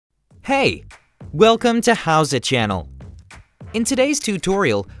Hey! Welcome to How's It channel. In today's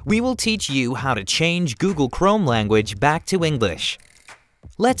tutorial, we will teach you how to change Google Chrome language back to English.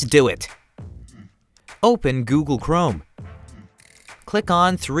 Let's do it! Open Google Chrome. Click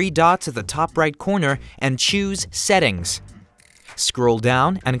on three dots at the top right corner and choose Settings. Scroll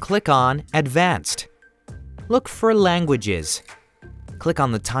down and click on Advanced. Look for Languages. Click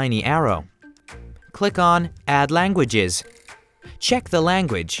on the tiny arrow. Click on Add Languages. Check the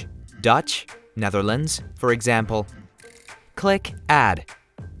language, Dutch, Netherlands, for example. Click Add.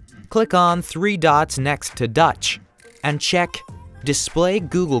 Click on three dots next to Dutch and check Display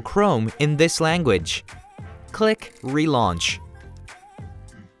Google Chrome in this language. Click Relaunch.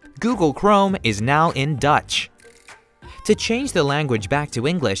 Google Chrome is now in Dutch. To change the language back to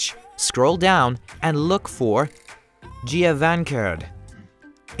English, scroll down and look for Geavanceerd.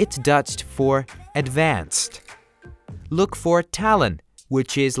 It's Dutch for Advanced. Look for Talen,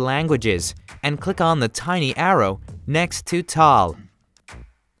 which is Languages, and click on the tiny arrow next to Taal.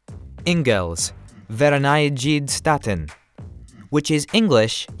 Engels, Verenigde Staten, which is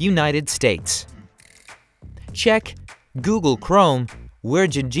English, United States. Check Google Chrome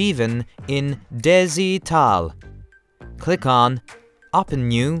weergegeven in deze, Taal. Click on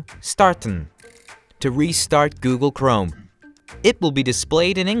Opniew, starten to restart Google Chrome. It will be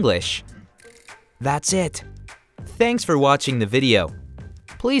displayed in English. That's it. Thanks for watching the video.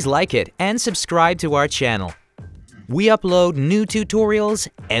 Please like it and subscribe to our channel. We upload new tutorials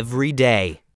every day.